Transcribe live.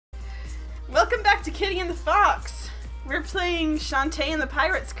Welcome back to Kitty and the Fox. We're playing Shantae and the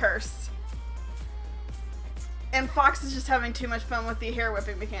Pirate's Curse. And Fox is just having too much fun with the hair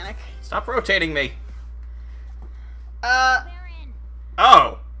whipping mechanic. Stop rotating me.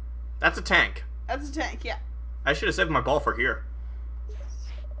 Oh! That's a tank. That's a tank, yeah. I should have saved my ball for here.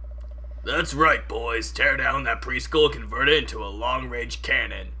 That's right, boys. Tear down that preschool, convert it into a long-range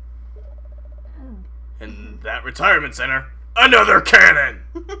cannon. And that retirement center, another cannon!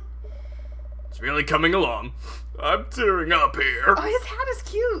 It's really coming along. I'm tearing up here. Oh, his hat is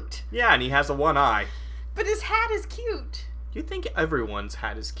cute. Yeah, and he has a one eye. But his hat is cute. You think everyone's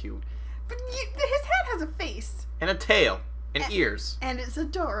hat is cute? But his hat has a face. And a tail. And ears. And it's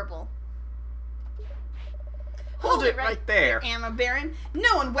adorable. Hold it right there. Emma Baron.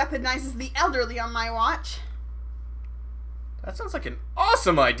 No one weaponizes the elderly on my watch. That sounds like an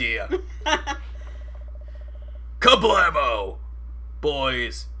awesome idea. Kablamo!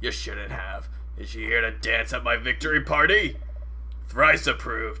 Boys, you shouldn't have. Is she here to dance at my victory party? Thrice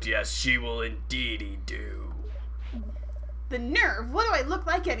approved, yes, she will indeedy do. The nerve! What do I look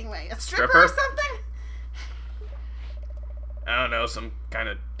like anyway? A stripper or something? I don't know, some kind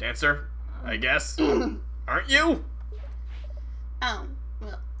of dancer, I guess. Aren't you? Oh,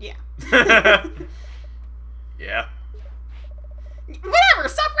 well, yeah. Yeah. Whatever!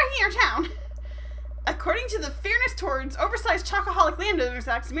 Stop wrecking our town! According to the Fairness Towards Oversized Chocoholic Landowners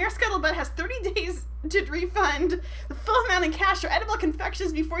Act, Mayor Scuttlebutt has 30 days to refund the full amount in cash or edible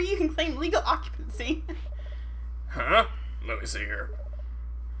confections before you can claim legal occupancy. Huh? Let me see here.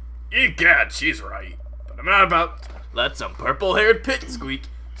 Egad, she's right. But I'm not about to let some purple-haired pitsqueak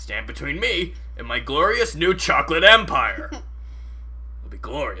stand between me and my glorious new chocolate empire. It'll be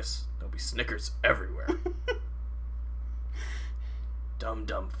glorious. There'll be Snickers everywhere.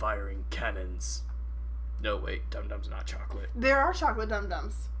 Dum-dum firing cannons. No, wait, Dum-Dum's not chocolate. There are chocolate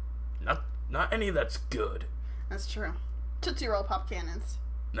Dum-Dums. Not any that's good. That's true. Tootsie Roll Pop Cannons.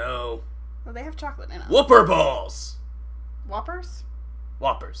 No. Well, they have chocolate in them. Whooper balls! Whoppers?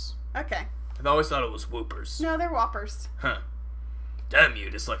 Whoppers. Okay. I've always thought it was whoopers. No, they're Whoppers. Huh. Damn you,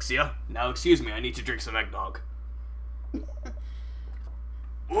 dyslexia. Now excuse me, I need to drink some eggnog.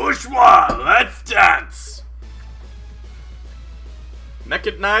 Bourgeois, let's dance!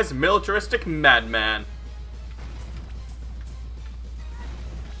 Mechanized militaristic madman.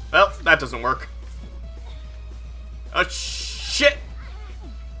 Well, that doesn't work. Oh, shit!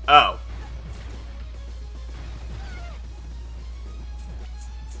 Oh.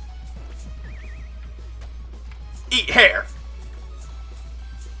 Eat hair!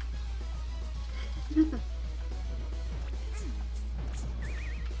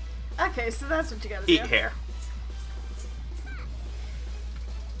 Okay, so that's what you gotta do. Eat hair.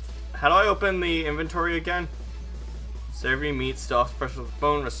 How do I open the inventory again? Savory meat, stuffed, fresh with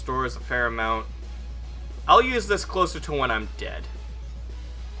bone, restores a fair amount. I'll use this closer to when I'm dead.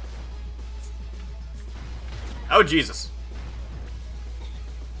 Oh, Jesus.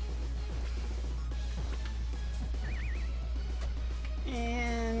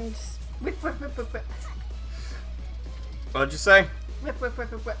 And whip, whip, whip, whip, whip. What'd you say? Whip, whip,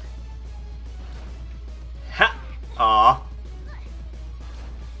 whip, whip, whip. Ha! Aw.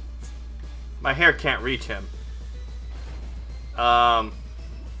 My hair can't reach him.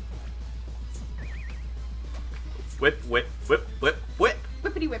 Whip, whip, whip, whip, whip.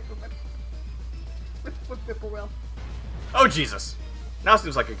 Whippity whip, whip, whip. Whip, whip, whippoorwill. Oh, Jesus. Now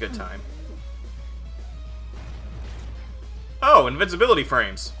seems like a good time. Oh, invincibility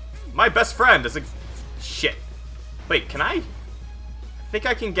frames. My best friend is a... Shit. Wait, can I think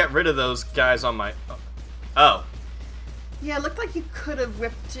I can get rid of those guys on my... Oh. Yeah, it looked like you could have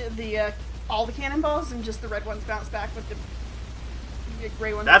whipped the, all the cannonballs and just the red ones bounce back with the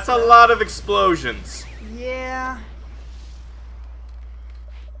gray ones. That's a lot of explosions. Yeah.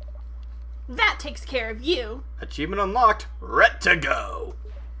 That takes care of you. Achievement unlocked. Ready to go.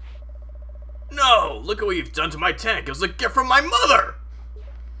 No! Look at what you've done to my tank. It was a gift from my mother!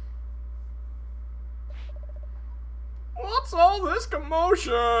 What's all this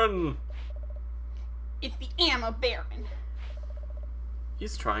commotion? It's the Ammo Baron.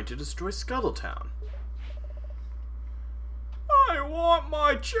 He's trying to destroy Scuttletown. I want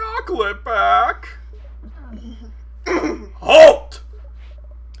my chocolate back. Halt!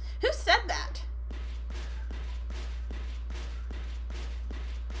 Who said that?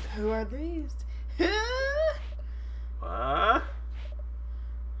 Who are these? Who? What?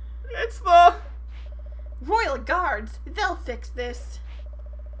 It's the... Royal Guards. They'll fix this.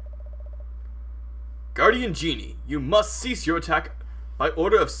 Guardian Genie, you must cease your attack by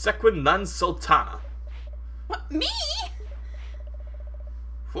order of Sequin Lan Sultana. What, me?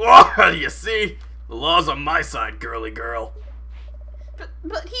 Whoa, you see? The law's on my side, girly girl.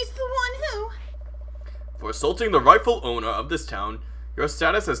 But he's the one who... For assaulting the rightful owner of this town, your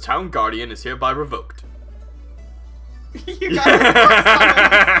status as town guardian is hereby revoked. You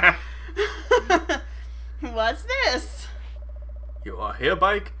got it. What's this? You are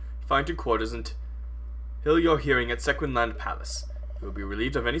hereby confined to quarters until your hearing at Sequinland Palace. You will be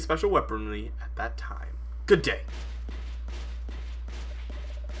relieved of any special weaponry at that time. Good day.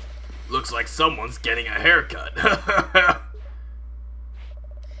 Looks like someone's getting a haircut.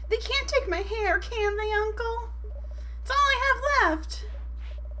 They can't take my hair, can they, Uncle? It's all I have left.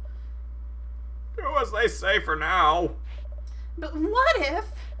 Do as they say for now. But what if...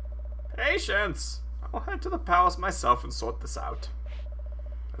 Patience. I'll head to the palace myself and sort this out.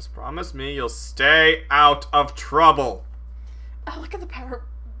 Just promise me you'll stay out of trouble. Oh, look at the power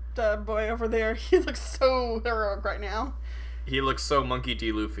boy over there. He looks so heroic right now. He looks so Monkey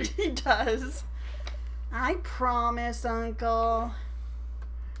D. Luffy. He does. I promise, Uncle.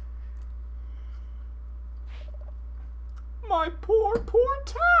 My poor, poor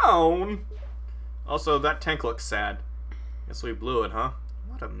town. Also, that tank looks sad. Guess we blew it, huh?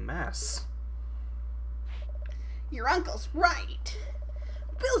 What a mess. Your uncle's right.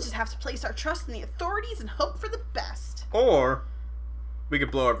 We'll just have to place our trust in the authorities and hope for the best. Or we could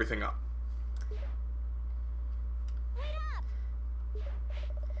blow everything up.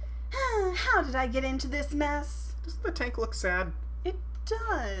 How did I get into this mess? Doesn't the tank look sad? It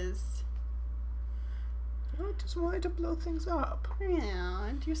does. I just wanted to blow things up. Yeah,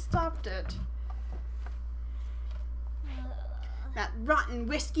 and you stopped it. That rotten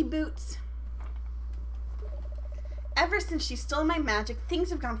whiskey boots. Ever since she stole my magic, things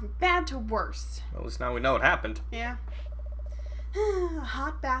have gone from bad to worse. Well, at least now we know what happened. Yeah. A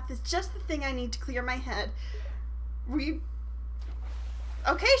hot bath is just the thing I need to clear my head.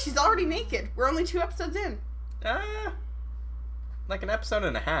 Okay, she's already naked. We're only 2 episodes in. Like an episode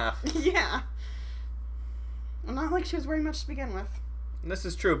and a half. Yeah. Well, not like she was wearing much to begin with. And this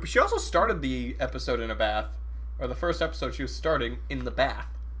is true, but she also started the episode in a bath. Or the first episode she was starting in the bath.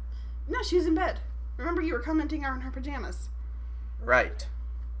 No, she was in bed. Remember, you were commenting on her pajamas. Right.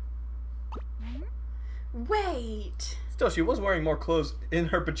 Wait. Still, she was wearing more clothes in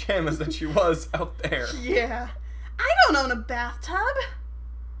her pajamas than she was out there. Yeah. I don't own a bathtub.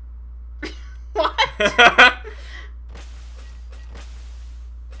 What?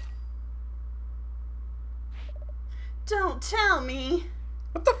 Don't tell me.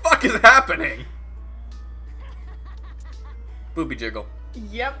 What the fuck is happening? Booby jiggle.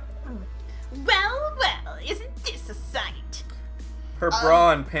 Yep. Well, well, isn't this a sight? Her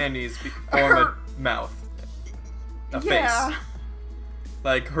bra and panties form a mouth. A face.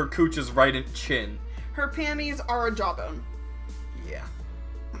 Like her cooch is right in chin. Her panties are a jawbone. Yeah.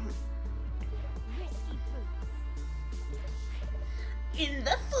 In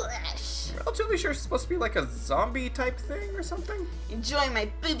the flesh. Relatively sure it's supposed to be like a zombie type thing or something. Enjoy my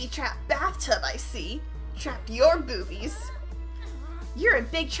booby-trapped bathtub, I see. Trapped your boobies. You're in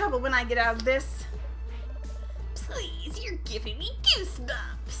big trouble when I get out of this. Please, you're giving me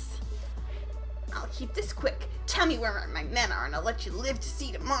goosebumps. I'll keep this quick. Tell me where my men are and I'll let you live to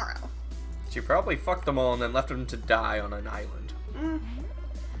see tomorrow. She probably fucked them all and then left them to die on an island.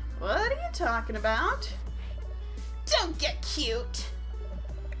 What are you talking about? Don't get cute.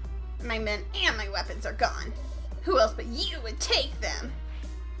 My men and my weapons are gone. Who else but you would take them?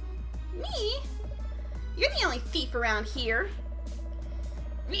 Me? You're the only thief around here.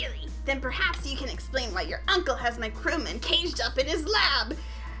 Really? Then perhaps you can explain why your uncle has my crewmen caged up in his lab.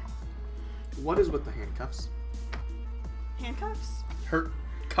 What is with the handcuffs? Handcuffs? Her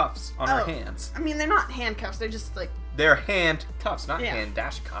cuffs on her hands. I mean, they're not handcuffs. They're just like... They're hand cuffs, not hand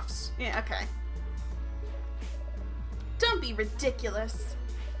dash cuffs. Yeah, okay. Don't be ridiculous.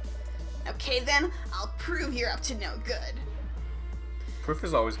 Okay then, I'll prove you're up to no good. Proof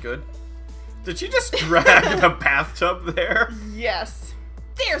is always good. Did she just drag the bathtub there? Yes.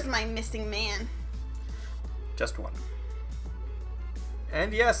 There's my missing man. Just one.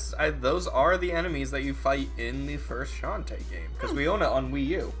 And yes, those are the enemies that you fight in the first Shantae game. Because we own it on Wii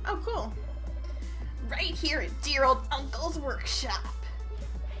U. Oh, cool. Right here in dear old Uncle's workshop.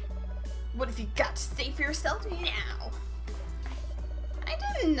 What have you got to say for yourself now? I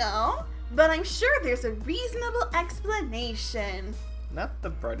didn't know, but I'm sure there's a reasonable explanation. Not the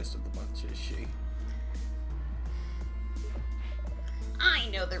brightest of the bunch, is she? I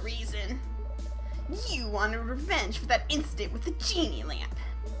know the reason. You wanted revenge for that incident with the genie lamp.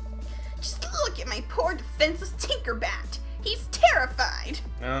 Just look at my poor defenseless Tinkerbat. He's terrified.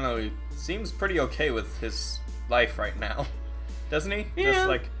 I don't know, he seems pretty okay with his life right now. doesn't he? Yeah. Just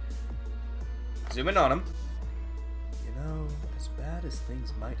like zoom in on him. You know, as bad as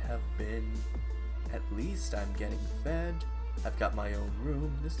things might have been, at least I'm getting fed. I've got my own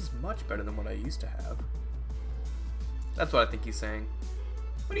room. This is much better than what I used to have. That's what I think he's saying.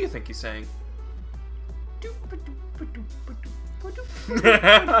 What do you think he's saying?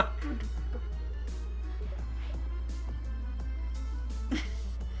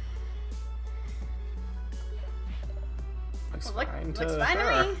 Looks fine to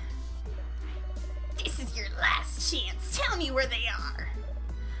her. me. This is your last chance. Tell me where they are.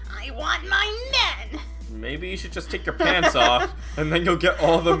 I want my men. Maybe you should just take your pants off, and then you'll get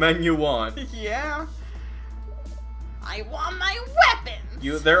all the men you want. Yeah. I want my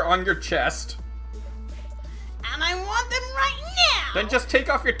weapons. They're on your chest. And I want them right now. Then just take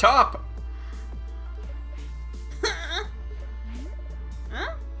off your top.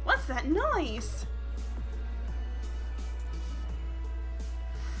 Huh? What's that noise?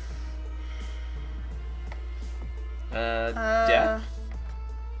 Death?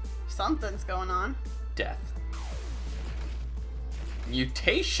 Something's going on. Death.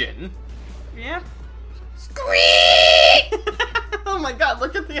 Mutation? Yep. Squeak! Oh my god,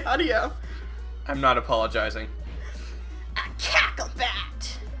 look at the audio. I'm not apologizing. A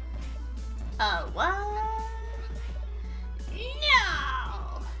cacklebat. What?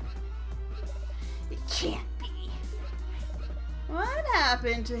 No. It can't be. What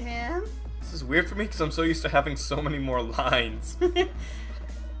happened to him? This is weird for me because I'm so used to having so many more lines.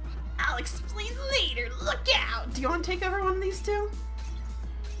 I'll explain later. Look out. Do you want to take over one of these two?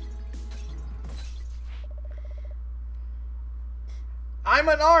 I'm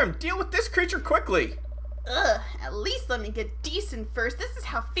unarmed. Deal with this creature quickly. Ugh, at least let me get decent first. This is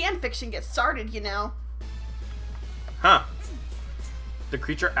how fanfiction gets started, you know. Huh. The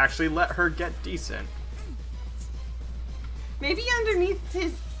creature actually let her get decent. Maybe underneath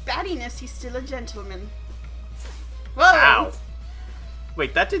his battiness, he's still a gentleman. Whoa! Ow.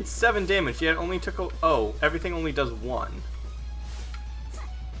 Wait, that did 7 damage, yet it only took oh, everything only does 1.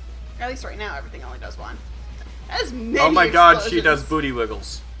 At least right now, everything only does 1. That is many Oh my god, she explosions. does booty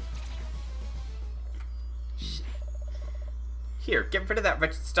wiggles. Here, get rid of that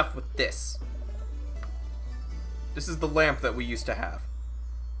wretched stuff with this. This is the lamp that we used to have.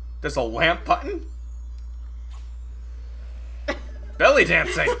 There's a lamp button? Belly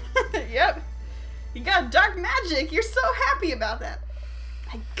dancing! Yep. You got dark magic. You're so happy about that.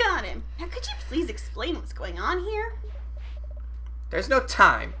 I got him. Now could you please explain what's going on here? There's no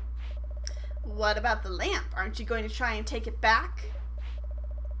time. What about the lamp? Aren't you going to try and take it back?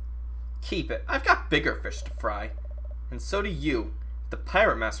 Keep it. I've got bigger fish to fry. And so do you. The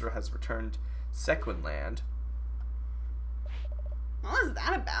pirate master has returned Sequinland. What was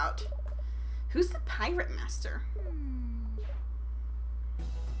that about? Who's the pirate master?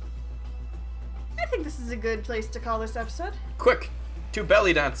 I think this is a good place to call this episode. Quick! To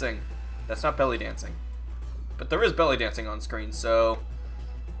belly dancing! That's not belly dancing. But there is belly dancing on screen, so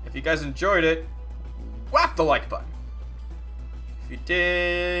if you guys enjoyed it, whap the like button. If you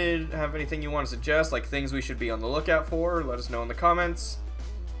did have anything you want to suggest, like things we should be on the lookout for, let us know in the comments.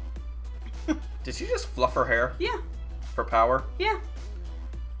 Did she just fluff her hair? Yeah. For power? Yeah.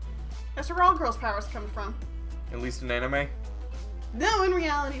 That's where all girls' powers come from. At least in anime? No, in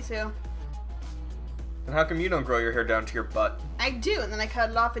reality too. Then how come you don't grow your hair down to your butt? I do, and then I cut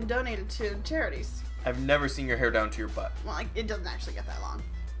it off and donate it to charities. I've never seen your hair down to your butt. Well, it doesn't actually get that long.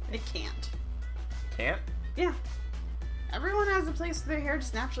 It can't. Can't? Yeah. Everyone has a place where their hair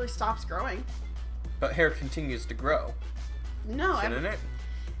just naturally stops growing. But hair continues to grow. No, Shouldn't it?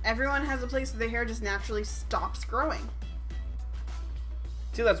 everyone has a place where their hair just naturally stops growing.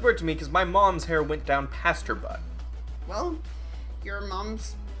 See, that's weird to me because my mom's hair went down past her butt. Well, your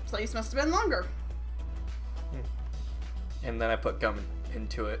mom's place must have been longer. And then I put gum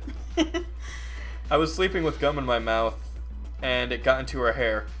into it. I was sleeping with gum in my mouth, and it got into her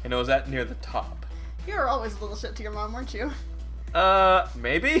hair, and it was at near the top. You were always a little shit to your mom, weren't you?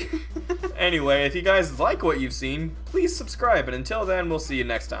 Maybe? Anyway, if you guys like what you've seen, please subscribe, and until then, we'll see you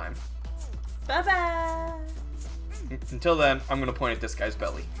next time. Bye-bye! Until then, I'm gonna point at this guy's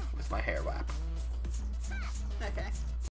belly with my hair wrap.